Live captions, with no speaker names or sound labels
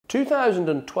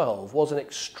2012 was an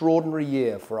extraordinary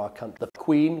year for our country. The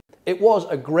Queen, it was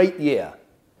a great year.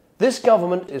 This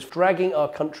government is dragging our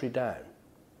country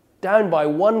down by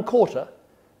 1/4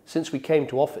 since we came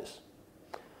to office.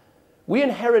 We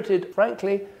inherited,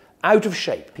 frankly, out of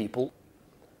shape people.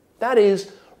 That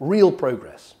is real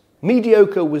progress.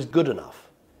 Mediocre was good enough.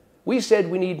 We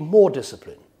said we need more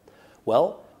discipline.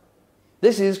 Well,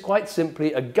 this is quite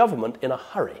simply a government in a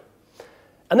hurry.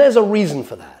 And there's a reason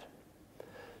for that.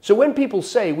 So when people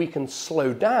say we can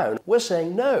slow down, we're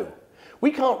saying no. We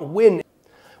can't win.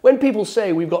 When people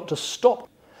say we've got to stop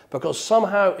because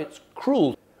somehow it's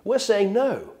cruel, we're saying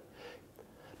no.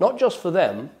 Not just for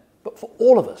them, but for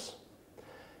all of us.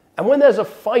 And when there's a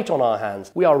fight on our hands,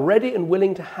 we are ready and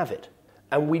willing to have it.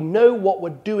 And we know what we're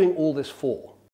doing all this for.